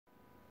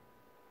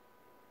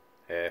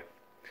Hey.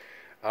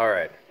 All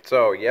right.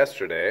 So,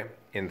 yesterday,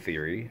 in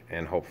theory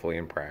and hopefully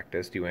in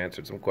practice, you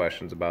answered some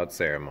questions about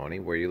ceremony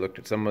where you looked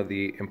at some of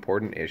the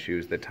important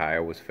issues that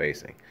Taya was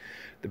facing.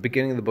 The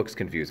beginning of the book's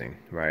confusing,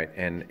 right?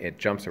 And it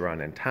jumps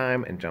around in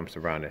time and jumps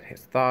around in his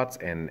thoughts.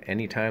 And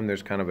anytime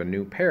there's kind of a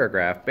new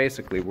paragraph,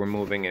 basically we're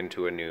moving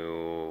into a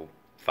new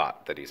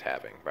thought that he's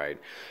having, right?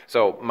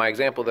 So my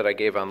example that I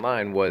gave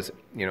online was,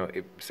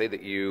 say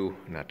that you,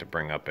 not to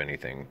bring up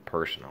anything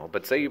personal,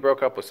 but say you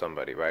broke up with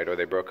somebody, right? Or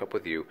they broke up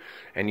with you,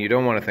 and you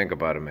don't want to think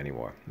about them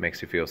anymore. It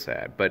makes you feel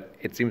sad. But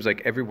it seems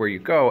like everywhere you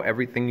go,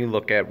 everything you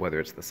look at, whether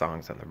it's the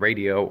songs on the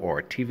radio or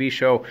a TV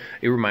show,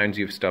 it reminds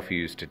you of stuff you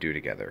used to do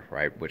together,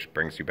 right? Which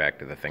brings you back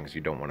to the things you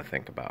don't want to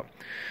think about.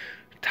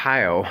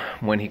 Tayo,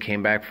 when he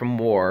came back from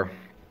war,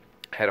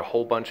 had a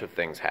whole bunch of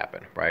things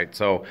happen, right?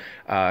 So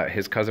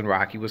his cousin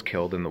Rocky was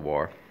killed in the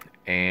war,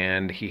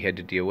 and he had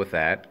to deal with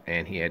that,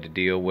 and he had to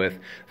deal with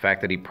the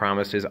fact that he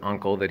promised his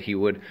uncle that he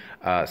would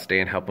stay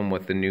and help him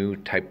with the new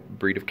type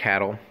breed of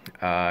cattle,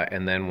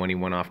 and then when he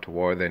went off to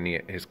war, then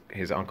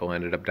his uncle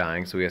ended up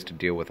dying, so he has to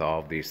deal with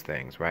all of these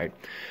things, right?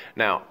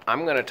 Now,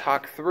 I'm going to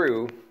talk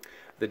through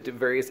the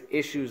various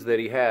issues that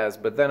he has,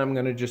 but then I'm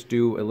going to just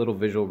do a little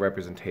visual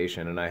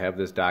representation, and I have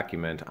this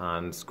document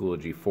on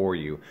Schoology for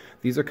you.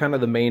 These are kind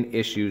of the main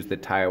issues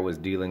that Tayo was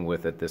dealing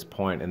with at this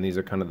point, and these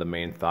are kind of the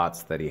main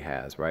thoughts that he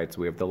has, right?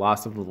 So we have the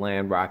loss of the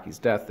land, Rocky's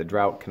death, the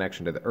drought,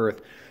 connection to the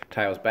earth,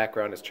 Tayo's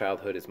background, his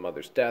childhood, his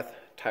mother's death,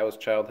 Tayo's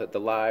childhood, the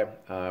lie,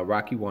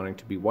 Rocky wanting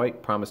to be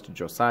white, promise to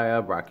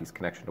Josiah, Rocky's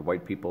connection to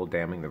white people,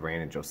 damning the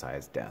rain, and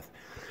Josiah's death.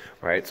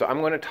 Right, so I'm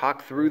going to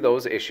talk through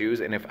those issues,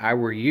 and if I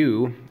were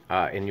you,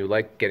 and you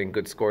like getting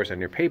good scores on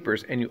your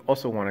papers, and you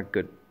also want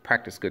to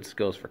practice good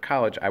skills for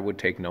college, I would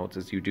take notes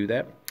as you do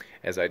that,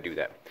 as I do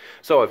that.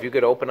 So if you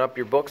could open up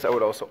your books, I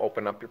would also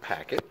open up your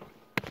packet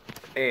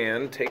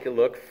and take a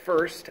look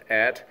first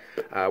at,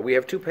 we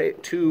have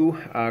two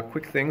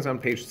quick things on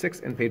page 6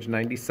 and page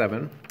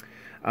 97.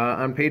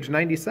 On page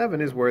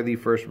 97 is where the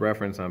first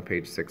reference on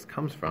page 6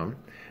 comes from.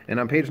 And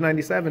on page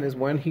 97 is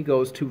when he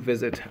goes to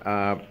visit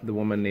the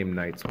woman named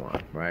Night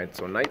Swan, right?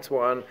 So Night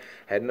Swan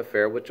had an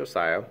affair with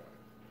Josiah.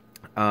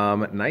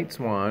 Night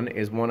Swan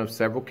is one of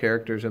several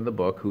characters in the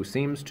book who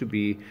seems to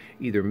be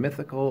either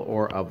mythical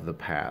or of the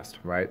past,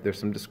 right? There's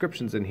some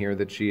descriptions in here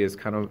that she is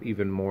kind of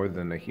even more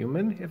than a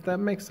human, if that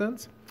makes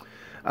sense.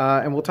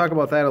 And we'll talk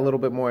about that a little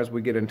bit more as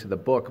we get into the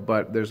book,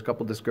 but there's a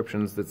couple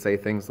descriptions that say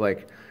things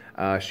like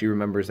she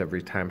remembers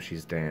every time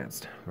she's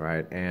danced,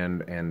 right?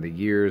 And the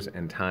years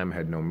and time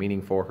had no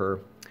meaning for her,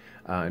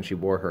 and she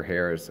wore her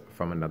hairs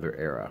from another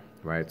era,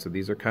 right? So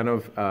these are kind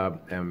of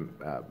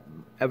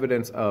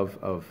evidence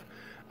of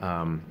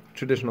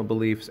traditional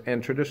beliefs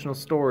and traditional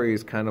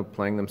stories kind of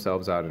playing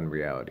themselves out in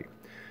reality.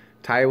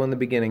 Tayo in the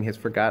beginning has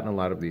forgotten a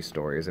lot of these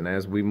stories, and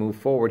as we move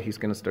forward, he's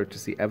going to start to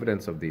see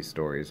evidence of these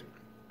stories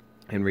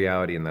in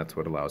reality, and that's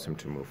what allows him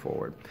to move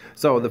forward.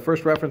 So the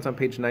first reference on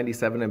page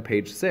 97 and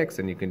page 6,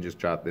 and you can just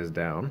jot this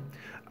down,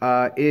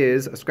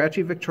 is a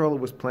scratchy Victrola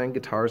was playing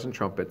guitars and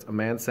trumpets. A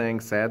man sang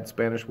sad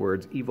Spanish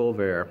words, "Y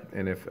volver,"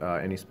 and if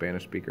any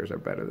Spanish speakers are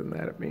better than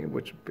that at me,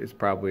 which is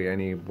probably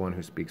anyone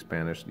who speaks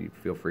Spanish, you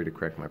feel free to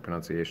correct my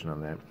pronunciation on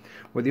that,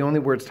 were the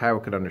only words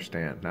Tayo could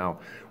understand. Now,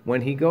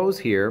 when he goes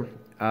here,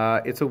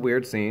 it's a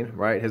weird scene,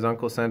 right? His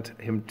uncle sent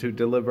him to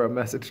deliver a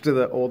message to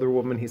the older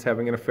woman he's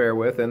having an affair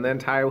with, and then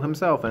Tayo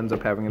himself ends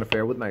up having an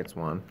affair with Night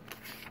Swan.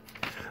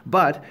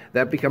 But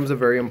that becomes a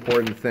very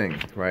important thing,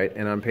 right?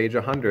 And on page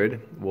 100,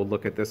 we'll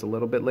look at this a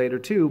little bit later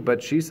too,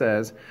 but she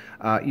says,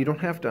 you don't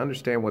have to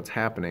understand what's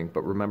happening,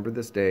 but remember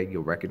this day,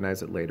 you'll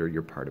recognize it later,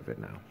 you're part of it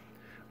now.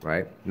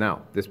 Right?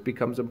 Now, this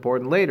becomes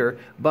important later,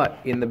 but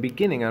in the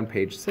beginning on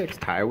page 6,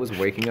 Tayo was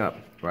waking up,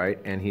 right?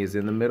 And he's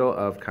in the middle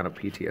of kind of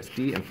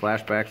PTSD and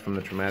flashbacks from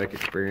the traumatic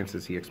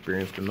experiences he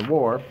experienced in the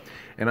war.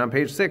 And on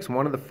page 6,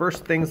 one of the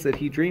first things that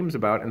he dreams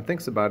about and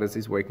thinks about as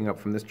he's waking up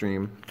from this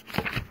dream,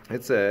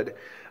 it said,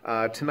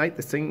 tonight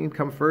the singing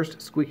come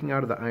first, squeaking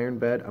out of the iron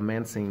bed, a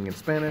man singing in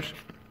Spanish,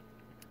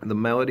 the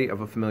melody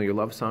of a familiar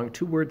love song,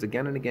 2 words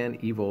again and again,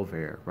 "Y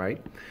volver,"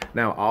 right?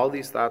 Now, all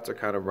these thoughts are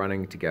kind of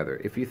running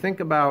together. If you think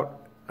about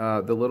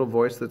the little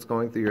voice that's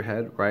going through your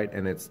head, right,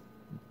 and it's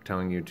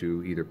telling you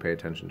to either pay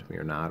attention to me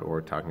or not,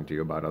 or talking to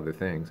you about other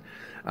things,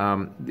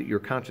 your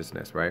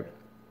consciousness, right?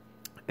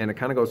 And it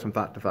kind of goes from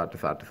thought to thought to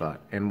thought to thought.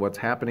 And what's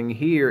happening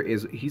here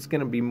is he's going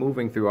to be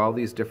moving through all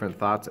these different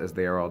thoughts as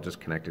they are all just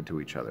connected to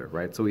each other,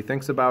 right? So he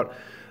thinks about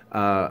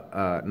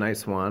Night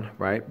Swan,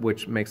 right,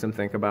 which makes him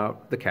think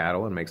about the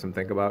cattle, and makes him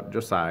think about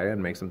Josiah,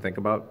 and makes him think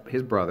about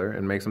his brother,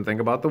 and makes him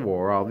think about the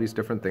war. All these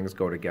different things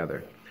go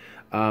together.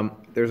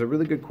 There's a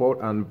really good quote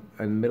in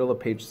the middle of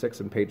page 6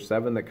 and page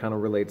 7 that kind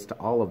of relates to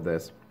all of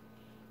this.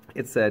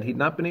 It said, he'd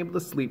not been able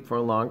to sleep for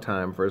a long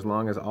time, for as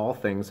long as all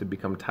things had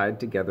become tied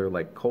together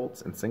like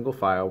colts in single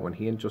file when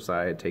he and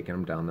Josiah had taken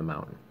him down the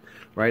mountain.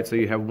 Right, so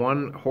you have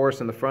one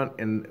horse in the front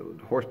and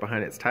horse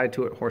behind it's tied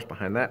to it, horse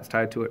behind that is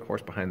tied to it,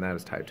 horse behind that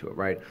is tied to it,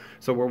 right?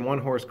 So where one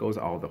horse goes,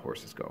 all the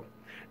horses go.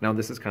 Now,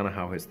 this is kind of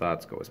how his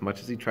thoughts go. As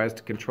much as he tries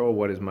to control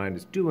what his mind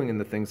is doing and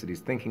the things that he's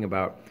thinking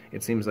about,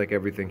 it seems like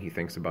everything he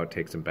thinks about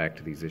takes him back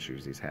to these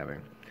issues he's having.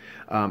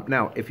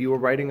 Now, if you were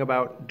writing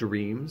about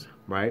dreams,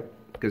 right,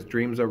 because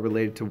dreams are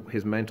related to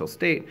his mental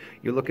state,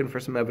 you're looking for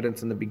some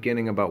evidence in the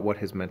beginning about what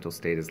his mental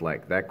state is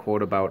like. That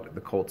quote about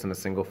the colts in a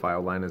single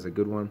file line is a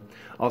good one.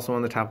 Also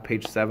on the top of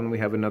page 7, we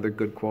have another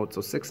good quote.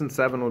 So 6 and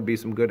 7 would be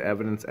some good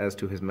evidence as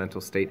to his mental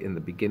state in the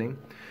beginning.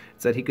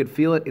 It said he could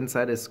feel it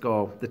inside his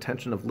skull, the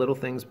tension of little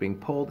things being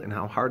pulled and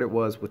how hard it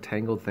was with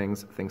tangled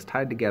things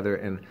tied together,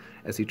 and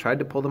as he tried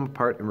to pull them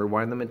apart and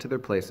rewind them into their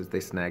places, they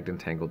snagged and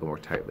tangled more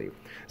tightly.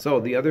 So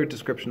the other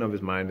description of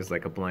his mind is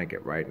like a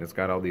blanket, right? And it's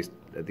got all these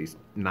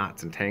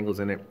knots and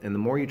tangles in it, and the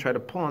more you try to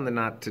pull on the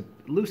knot to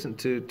loosen,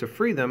 to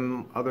free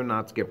them, other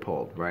knots get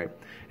pulled, right?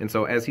 And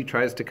so as he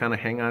tries to kind of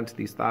hang on to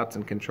these thoughts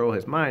and control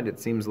his mind, it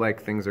seems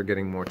like things are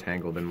getting more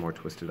tangled and more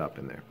twisted up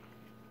in there.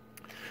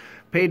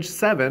 Page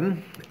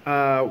 7,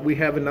 we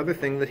have another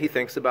thing that he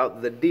thinks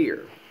about the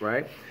deer,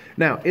 right?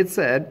 Now, it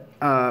said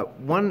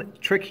one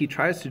trick he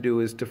tries to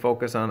do is to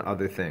focus on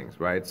other things,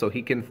 right? So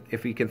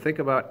if he can think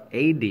about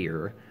a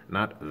deer,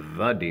 not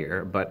the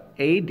deer, but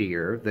a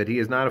deer that he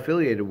is not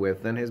affiliated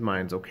with, then his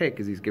mind's okay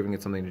because he's giving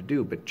it something to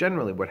do. But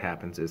generally what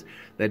happens is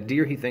that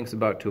deer he thinks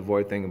about to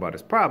avoid thinking about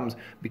his problems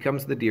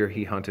becomes the deer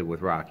he hunted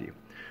with Rocky,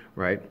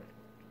 right?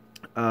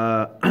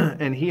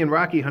 And he and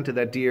Rocky hunted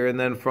that deer, and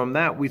then from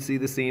that we see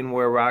the scene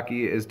where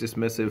Rocky is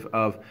dismissive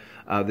of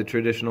the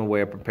traditional way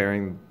of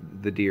preparing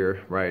the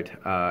deer, right,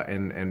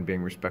 and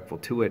being respectful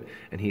to it,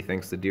 and he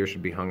thinks the deer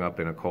should be hung up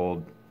in a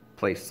cold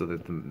place so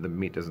that the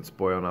meat doesn't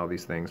spoil and all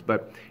these things.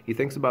 But he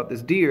thinks about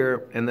this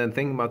deer, and then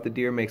thinking about the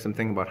deer makes him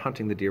think about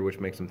hunting the deer, which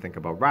makes him think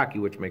about Rocky,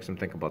 which makes him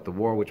think about the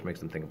war, which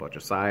makes him think about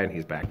Josiah, and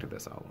he's back to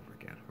this all over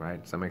again,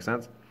 right? Does that make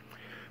sense?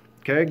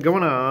 Okay,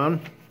 going on.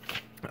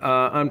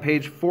 On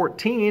page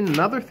 14,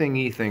 another thing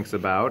he thinks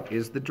about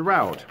is the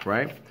drought,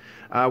 right?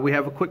 We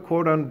have a quick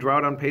quote on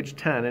drought on page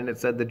 10, and it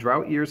said, "The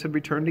drought years had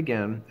returned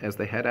again, as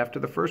they had after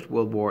the First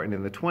World War and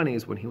in the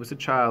 20s when he was a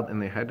child,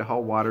 and they had to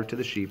haul water to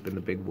the sheep in the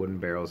big wooden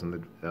barrels in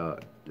the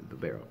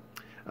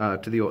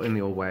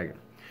old wagon."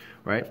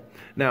 Right?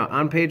 Now,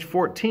 on page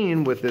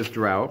 14 with this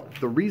drought,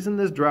 the reason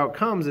this drought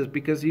comes is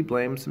because he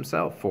blames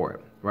himself for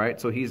it,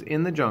 right? So he's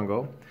in the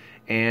jungle,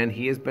 and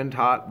he has been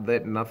taught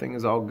that nothing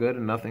is all good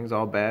and nothing's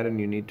all bad, and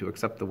you need to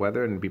accept the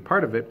weather and be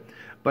part of it.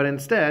 But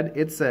instead,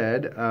 it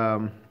said,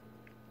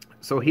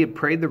 so he had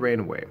prayed the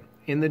rain away.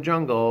 In the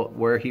jungle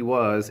where he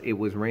was, it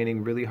was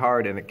raining really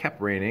hard, and it kept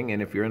raining.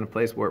 And if you're in a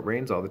place where it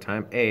rains all the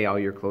time, all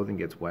your clothing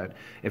gets wet.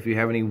 If you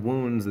have any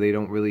wounds, they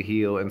don't really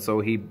heal. And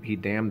so he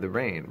damned the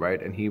rain,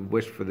 right? And he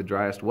wished for the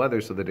driest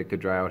weather so that it could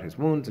dry out his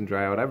wounds and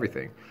dry out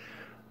everything.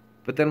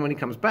 But then when he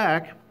comes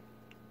back,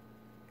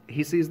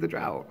 he sees the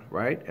drought,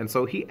 right? And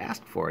so he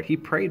asked for it, he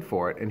prayed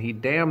for it, and he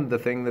damned the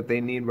thing that they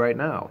need right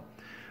now.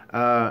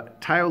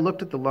 Tayo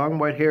looked at the long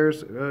white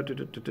hairs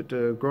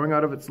growing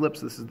out of its lips.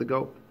 This is the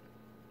goat.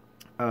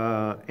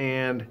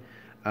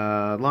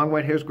 Long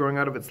white hairs growing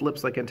out of its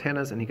lips like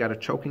antennas, and he got a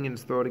choking in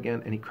his throat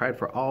again, and he cried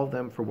for all of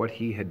them for what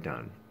he had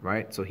done,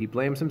 right? So he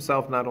blames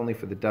himself not only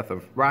for the death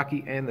of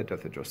Rocky and the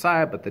death of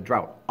Josiah, but the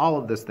drought. All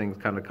of these things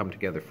kind of come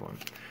together for him.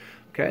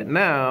 Okay,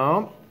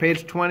 now,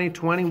 page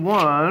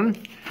 2021,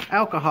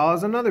 alcohol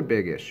is another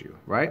big issue,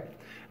 right?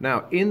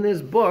 Now, in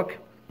this book,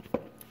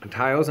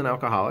 Tayo's an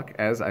alcoholic,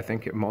 as I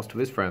think most of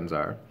his friends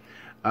are.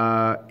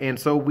 And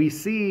so we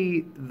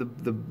see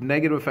the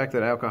negative effect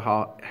that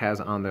alcohol has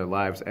on their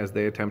lives as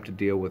they attempt to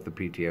deal with the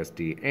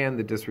PTSD and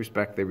the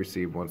disrespect they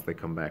receive once they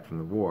come back from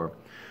the war.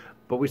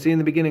 But we see in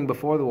the beginning,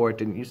 before the war, it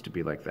didn't used to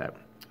be like that.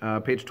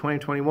 Page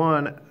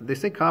 2021, they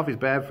say coffee's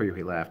bad for you,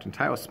 he laughed. And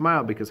Tayo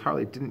smiled because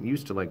Harley didn't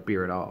used to like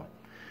beer at all.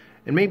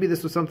 And maybe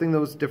this was something that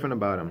was different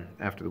about him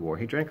after the war.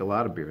 He drank a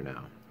lot of beer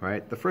now,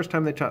 right? The first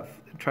time they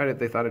tried it,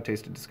 they thought it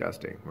tasted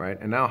disgusting, right?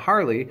 And now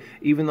Harley,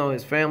 even though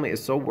his family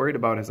is so worried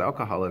about his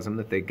alcoholism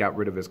that they got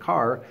rid of his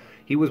car,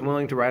 he was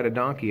willing to ride a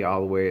donkey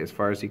all the way as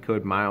far as he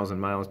could, miles and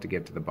miles, to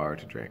get to the bar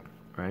to drink,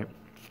 right?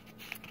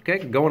 Okay,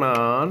 going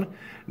on.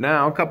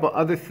 Now, a couple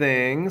other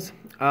things.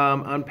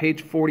 On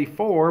page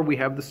 44, we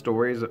have the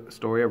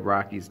story of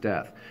Rocky's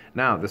death.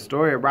 Now, the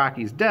story of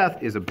Rocky's death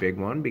is a big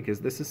one because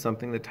this is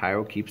something that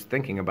Tayo keeps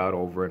thinking about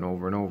over and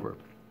over and over.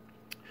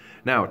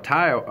 Now,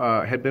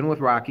 Tayo had been with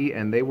Rocky,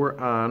 and they were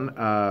on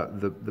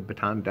the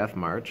Bataan Death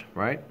March,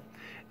 right?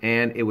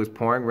 And it was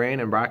pouring rain,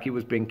 and Rocky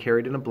was being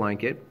carried in a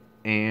blanket,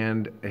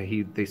 and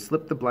they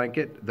slipped the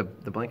blanket.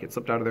 The blanket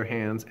slipped out of their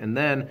hands, and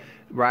then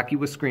Rocky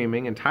was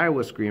screaming, and Tayo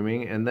was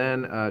screaming, and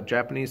then a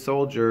Japanese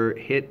soldier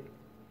hit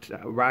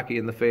Rocky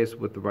in the face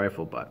with the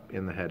rifle butt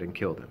in the head and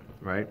killed him,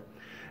 right?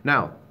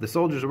 Now, the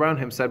soldiers around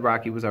him said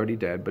Rocky was already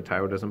dead, but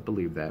Tayo doesn't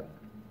believe that.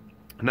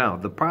 Now,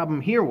 the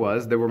problem here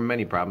was, there were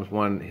many problems.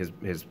 One, his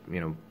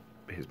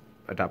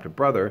adopted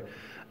brother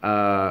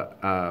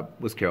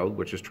was killed,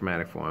 which is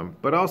traumatic for him.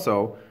 But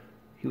also,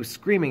 he was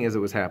screaming as it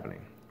was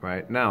happening,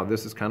 right? Now,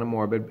 this is kind of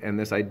morbid, and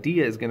this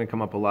idea is going to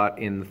come up a lot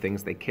in the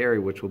things they carry,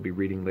 which we'll be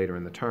reading later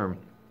in the term.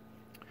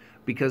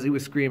 because he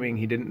was screaming.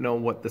 He didn't know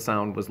what the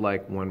sound was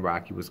like when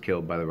Rocky was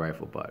killed by the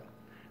rifle butt.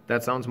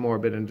 That sounds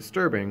morbid and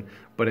disturbing,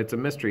 but it's a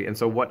mystery. And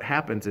so what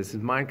happens is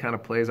his mind kind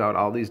of plays out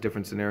all these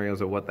different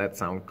scenarios of what that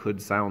sound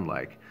could sound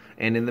like.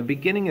 And in the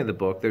beginning of the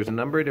book, there's a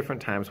number of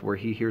different times where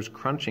he hears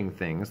crunching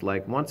things,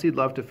 like once he'd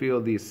love to feel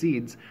these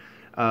seeds,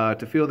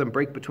 to feel them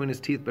break between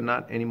his teeth, but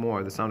not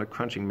anymore. The sound of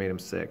crunching made him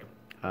sick.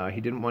 He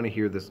didn't want to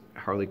hear this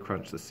Harley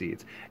crunch the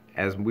seeds.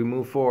 As we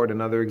move forward,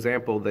 another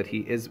example that he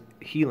is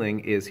healing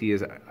is he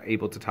is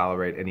able to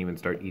tolerate and even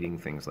start eating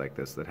things like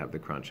this that have the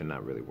crunch and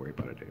not really worry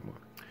about it anymore.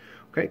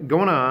 Okay,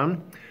 going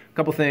on,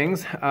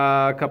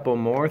 a couple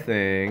more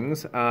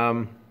things.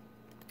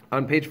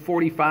 On page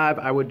 45,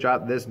 I would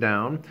jot this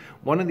down.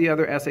 One of the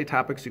other essay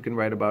topics you can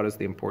write about is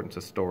the importance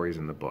of stories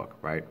in the book,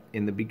 right?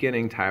 In the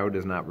beginning, Taiyo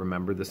does not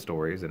remember the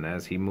stories, and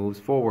as he moves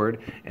forward,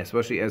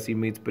 especially as he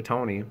meets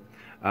Batoni,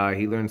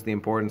 he learns the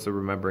importance of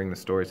remembering the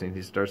stories, and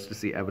he starts to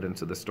see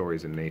evidence of the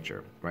stories in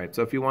nature, right?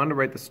 So if you wanted to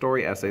write the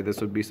story essay,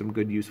 this would be some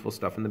good, useful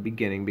stuff in the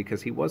beginning,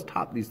 because he was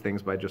taught these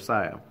things by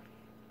Josiah.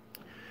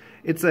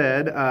 It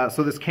said,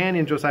 so this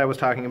canyon Josiah was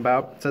talking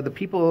about, said the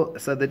people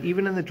said that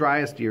even in the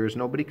driest years,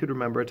 nobody could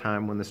remember a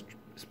time when the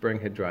spring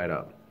had dried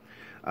up.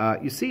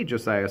 You see,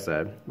 Josiah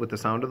said, with the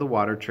sound of the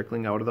water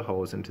trickling out of the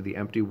hose into the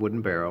empty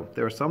wooden barrel,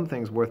 there are some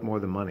things worth more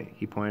than money.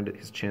 He pointed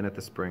his chin at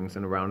the springs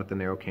and around at the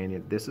narrow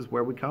canyon. This is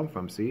where we come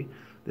from, see?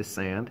 This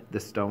sand,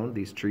 this stone,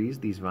 these trees,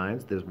 these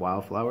vines, these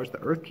wildflowers.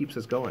 The earth keeps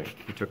us going.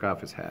 He took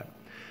off his hat.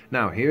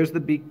 Now, here's the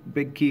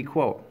big key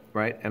quote,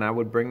 right? And I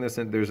would bring this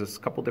in. There's a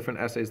couple different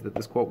essays that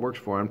this quote works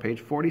for. On page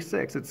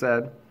 46, it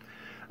said,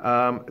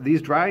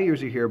 these dry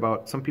years you hear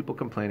about, some people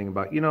complaining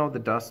about, you know, the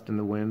dust and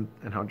the wind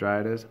and how dry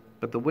it is.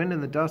 But the wind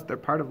and the dust, they're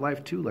part of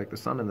life too, like the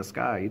sun and the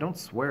sky. You don't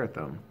swear at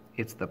them.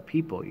 It's the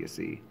people, you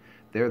see.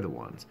 They're the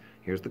ones.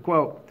 Here's the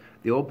quote.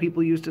 The old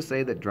people used to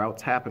say that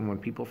droughts happen when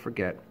people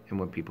forget and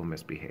when people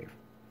misbehave.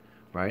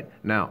 Right?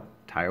 Now,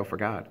 Taiyo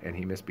forgot, and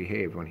he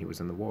misbehaved when he was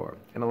in the war.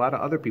 And a lot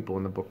of other people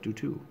in the book do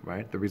too,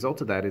 right? The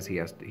result of that is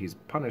he's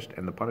punished,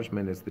 and the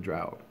punishment is the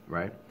drought,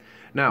 right?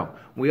 Now,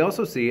 we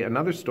also see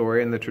another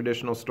story in the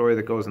traditional story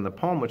that goes in the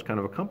poem, which kind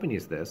of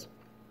accompanies this,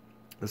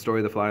 the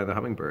story of the fly and the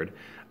hummingbird.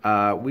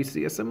 We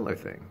see a similar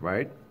thing,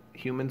 right?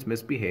 Humans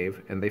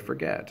misbehave, and they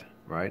forget,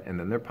 right? And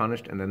then they're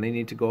punished, and then they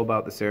need to go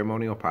about the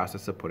ceremonial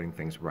process of putting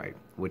things right,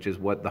 which is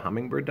what the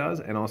hummingbird does,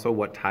 and also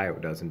what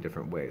Taiyo does in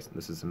different ways.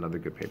 This is another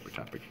good paper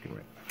topic you can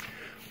write.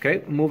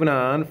 Okay, moving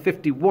on,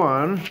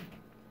 51.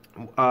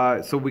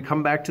 So we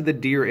come back to the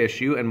deer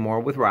issue and more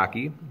with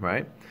Rocky,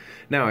 right?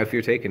 Now, if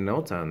you're taking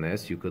notes on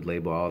this, you could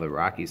label all the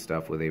Rocky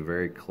stuff with a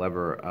very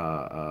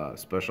clever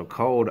special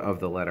code of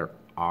the letter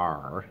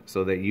R,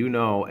 so that you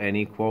know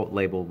any quote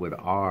labeled with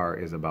R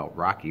is about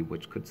Rocky,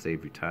 which could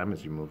save you time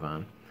as you move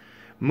on.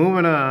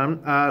 Moving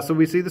on, so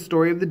we see the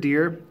story of the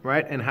deer,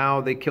 right, and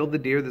how they killed the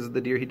deer. This is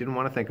the deer he didn't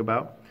want to think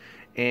about.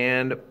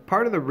 And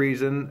part of the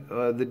reason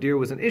the deer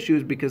was an issue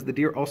is because the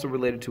deer also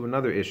related to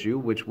another issue,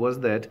 which was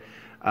that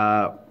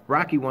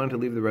Rocky wanted to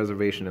leave the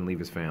reservation and leave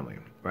his family,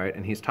 right?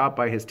 And he's taught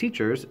by his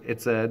teachers.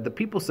 It said, the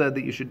people said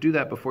that you should do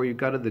that before you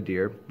gutted the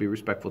deer, be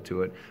respectful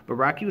to it. But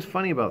Rocky was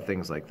funny about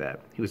things like that.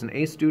 He was an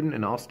A student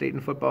in all state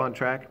in football and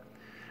track.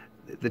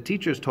 The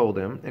teachers told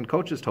him, and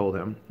coaches told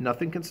him,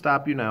 nothing can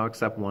stop you now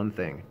except one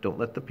thing. Don't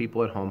let the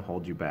people at home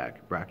hold you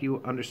back. Rocky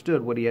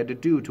understood what he had to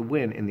do to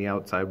win in the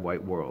outside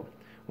white world.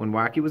 When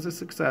Rocky was a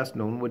success,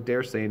 no one would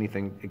dare say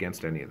anything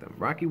against any of them.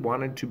 Rocky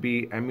wanted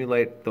to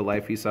emulate the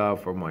life he saw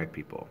from white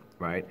people,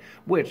 right?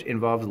 Which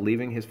involves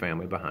leaving his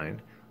family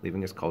behind,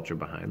 leaving his culture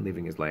behind,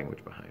 leaving his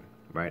language behind,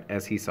 right?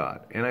 As he saw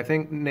it. And I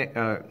think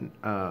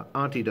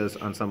Auntie does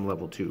on some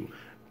level too.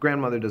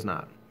 Grandmother does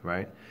not,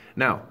 right?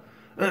 Now,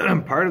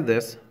 part of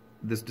this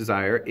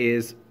desire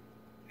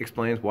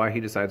explains why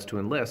he decides to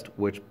enlist,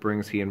 which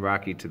brings he and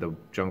Rocky to the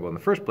jungle in the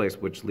first place,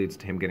 which leads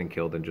to him getting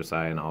killed and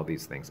Josiah and all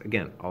these things.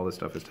 Again, all this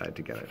stuff is tied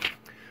together.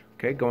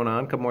 Okay, going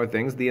on, a couple more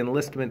things. The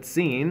enlistment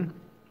scene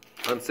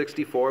on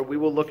 64, we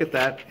will look at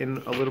that in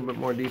a little bit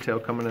more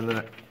detail coming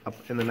up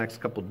in the next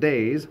couple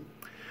days.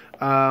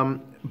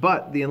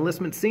 But the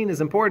enlistment scene is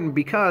important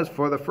because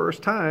for the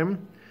first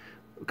time,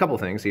 a couple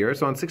things here.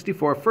 So on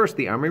 64, first,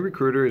 the Army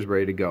recruiter is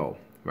ready to go,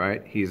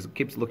 right? He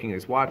keeps looking at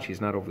his watch. He's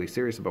not overly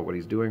serious about what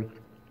he's doing.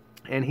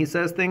 And he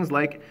says things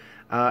like,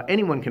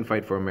 anyone can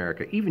fight for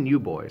America, even you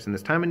boys. In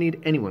this time of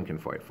need, anyone can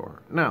fight for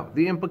her. Now,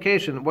 the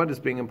implication, what is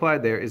being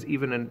implied there, is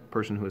even a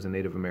person who is a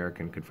Native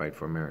American could fight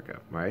for America,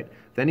 right?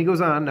 Then he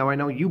goes on, now I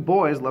know you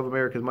boys love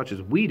America as much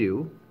as we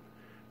do.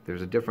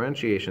 There's a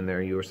differentiation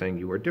there. You are saying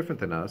you are different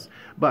than us,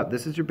 but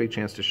this is your big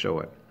chance to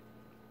show it.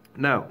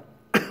 Now,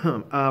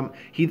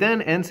 he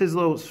then ends his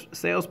little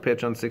sales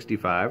pitch on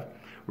 65.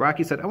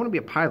 Rocky said, I want to be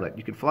a pilot.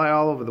 You can fly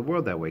all over the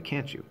world that way,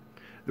 can't you?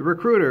 The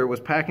recruiter was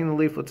packing the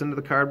leaflets into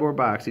the cardboard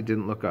box. He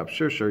didn't look up.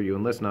 Sure, you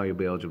enlist now, you'll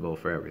be eligible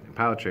for everything.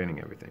 Pilot training,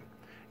 everything.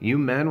 You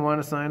men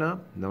want to sign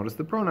up? Notice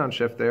the pronoun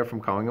shift there from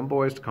calling them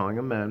boys to calling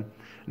them men.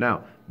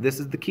 Now, this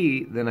is the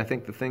key, then I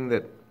think the thing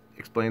that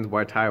explains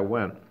why Taiyo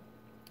went.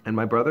 And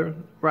my brother,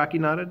 Rocky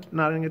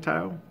nodding at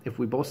Taiyo, if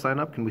we both sign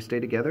up, can we stay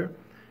together?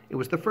 It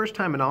was the first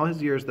time in all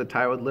his years that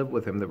Tayo had lived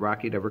with him that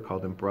Rocky had ever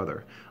called him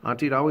brother.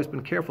 Auntie had always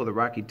been careful that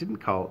Rocky didn't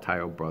call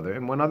Tayo brother,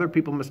 and when other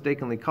people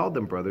mistakenly called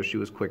them brother, she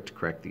was quick to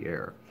correct the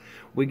error.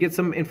 We get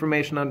some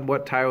information on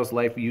what Tayo's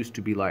life used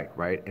to be like,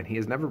 right? And he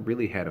has never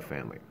really had a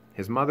family.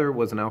 His mother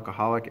was an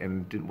alcoholic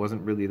and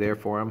wasn't really there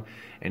for him,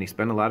 and he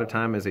spent a lot of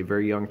time as a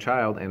very young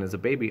child and as a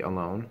baby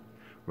alone,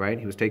 right?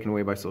 He was taken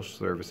away by social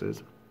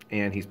services,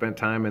 and he spent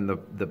time in the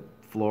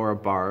floor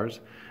of bars.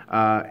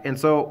 And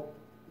so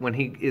when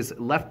he is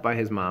left by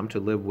his mom to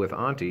live with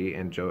Auntie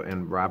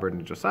and Robert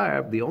and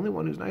Josiah, the only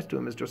one who's nice to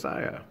him is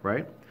Josiah,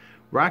 right?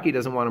 Rocky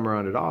doesn't want him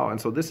around at all, and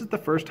so this is the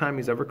first time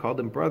he's ever called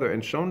him brother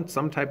and shown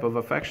some type of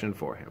affection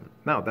for him.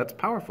 Now, that's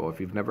powerful if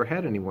you've never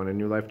had anyone in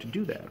your life to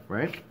do that,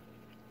 right?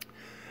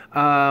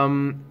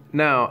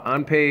 Now,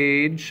 on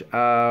page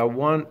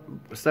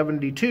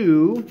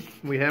 172,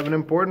 we have an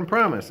important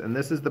promise, and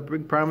this is the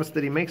big promise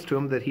that he makes to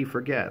him that he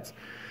forgets.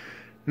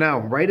 Now,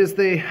 right as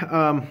they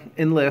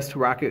enlist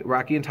Rocky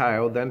and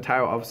Tayo, then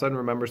Tayo all of a sudden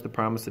remembers the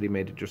promise that he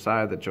made to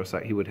Josiah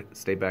that he would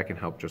stay back and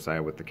help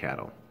Josiah with the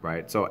cattle,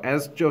 right? So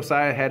as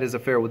Josiah had his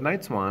affair with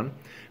Night Swan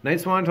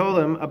told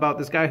him about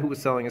this guy who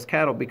was selling his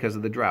cattle because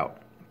of the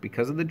drought.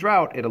 Because of the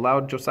drought, it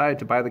allowed Josiah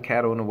to buy the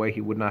cattle in a way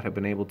he would not have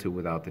been able to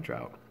without the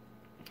drought.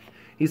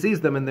 He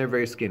sees them and they're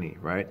very skinny,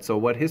 right? So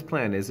what his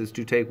plan is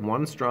to take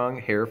one strong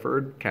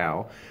Hereford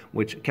cow,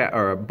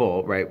 or a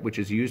bull, right, which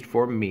is used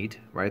for meat,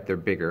 right? They're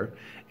bigger,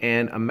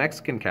 and a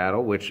Mexican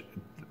cattle, which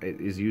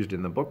is used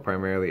in the book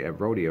primarily at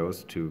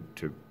rodeos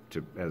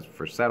as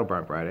for saddle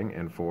bronc riding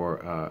and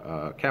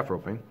for calf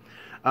roping,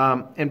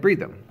 and breed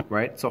them,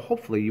 right? So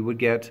hopefully you would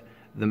get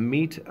the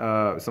meat,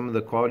 some of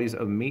the qualities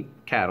of meat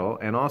cattle,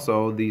 and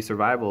also the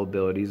survival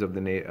abilities of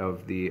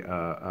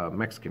the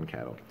Mexican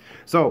cattle.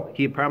 So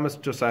he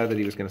promised Josiah that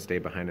he was going to stay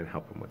behind and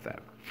help him with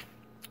that.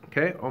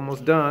 Okay,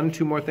 almost done.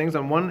 Two more things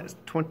on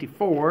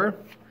 124.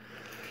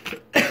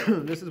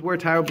 This is where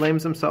Tayo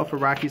blames himself for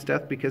Rocky's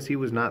death because he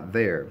was not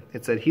there.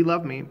 It said, he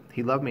loved me,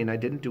 and I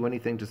didn't do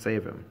anything to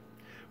save him,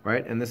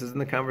 right? And this is in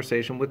the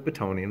conversation with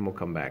Batonian. We'll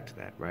come back to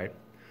that, right?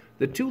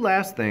 The two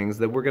last things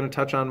that we're going to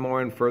touch on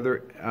more in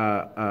further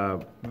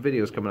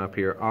videos coming up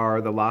here are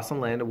the loss of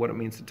land and what it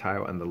means to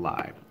Tayo, and the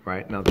lie,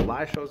 right? Now, the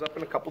lie shows up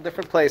in a couple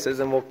different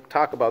places, and we'll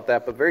talk about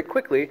that, but very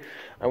quickly,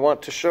 I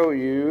want to show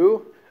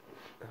you,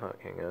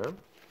 hang on.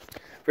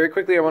 Very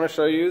quickly, I want to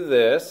show you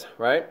this,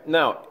 right?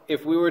 Now,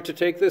 if we were to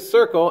take this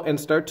circle and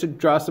start to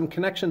draw some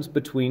connections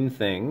between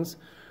things,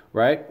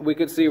 right? We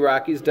could see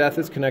Rocky's death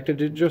is connected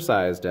to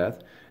Josiah's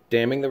death.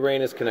 Damming the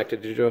rain is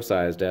connected to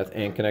Josiah's death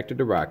and connected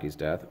to Rocky's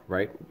death,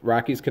 right?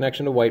 Rocky's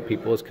connection to white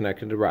people is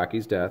connected to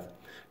Rocky's death.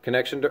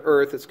 Connection to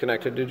earth is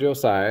connected to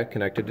Josiah,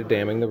 connected to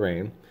damming the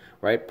rain,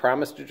 right?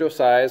 Promise to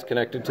Josiah is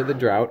connected to the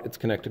drought. It's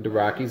connected to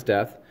Rocky's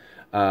death.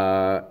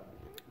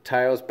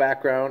 Tayo's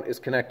background is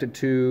connected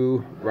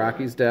to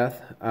Rocky's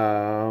death.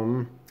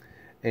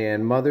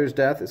 And Mother's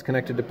death is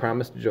connected to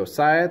promise to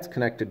Josiah. It's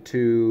connected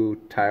to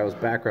Tayo's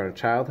background in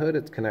childhood.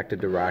 It's connected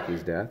to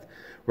Rocky's death.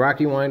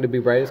 Rocky wanting to be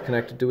right is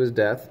connected to his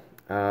death.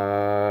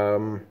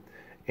 And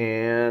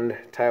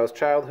Tayo's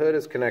childhood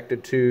is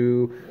connected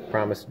to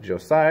promise to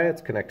Josiah.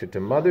 It's connected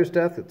to Mother's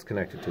death. It's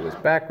connected to his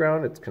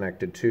background. It's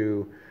connected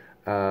to...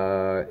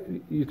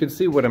 you can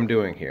see what I'm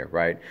doing here,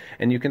 right?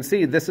 And you can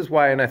see this is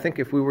why, and I think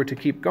if we were to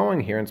keep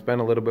going here and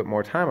spend a little bit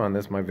more time on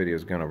this, my video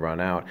is going to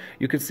run out.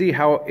 You can see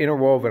how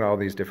interwoven all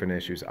these different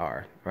issues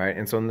are, right?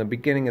 And so in the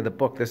beginning of the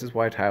book, this is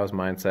why Tayo's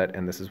mindset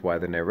and this is why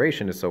the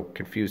narration is so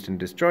confused and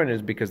disjointed,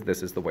 is because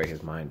this is the way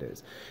his mind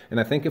is. And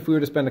I think if we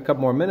were to spend a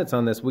couple more minutes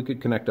on this, we could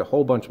connect a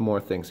whole bunch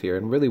more things here.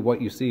 And really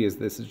what you see is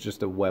this is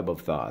just a web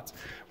of thoughts,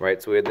 right?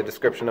 So we had the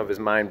description of his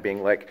mind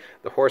being like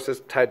the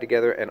horses tied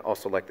together and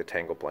also like the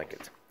tangled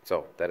blankets.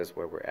 So that is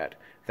where we're at.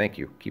 Thank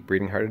you. Keep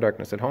reading Heart of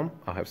Darkness at home.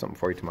 I'll have something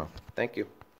for you tomorrow. Thank you.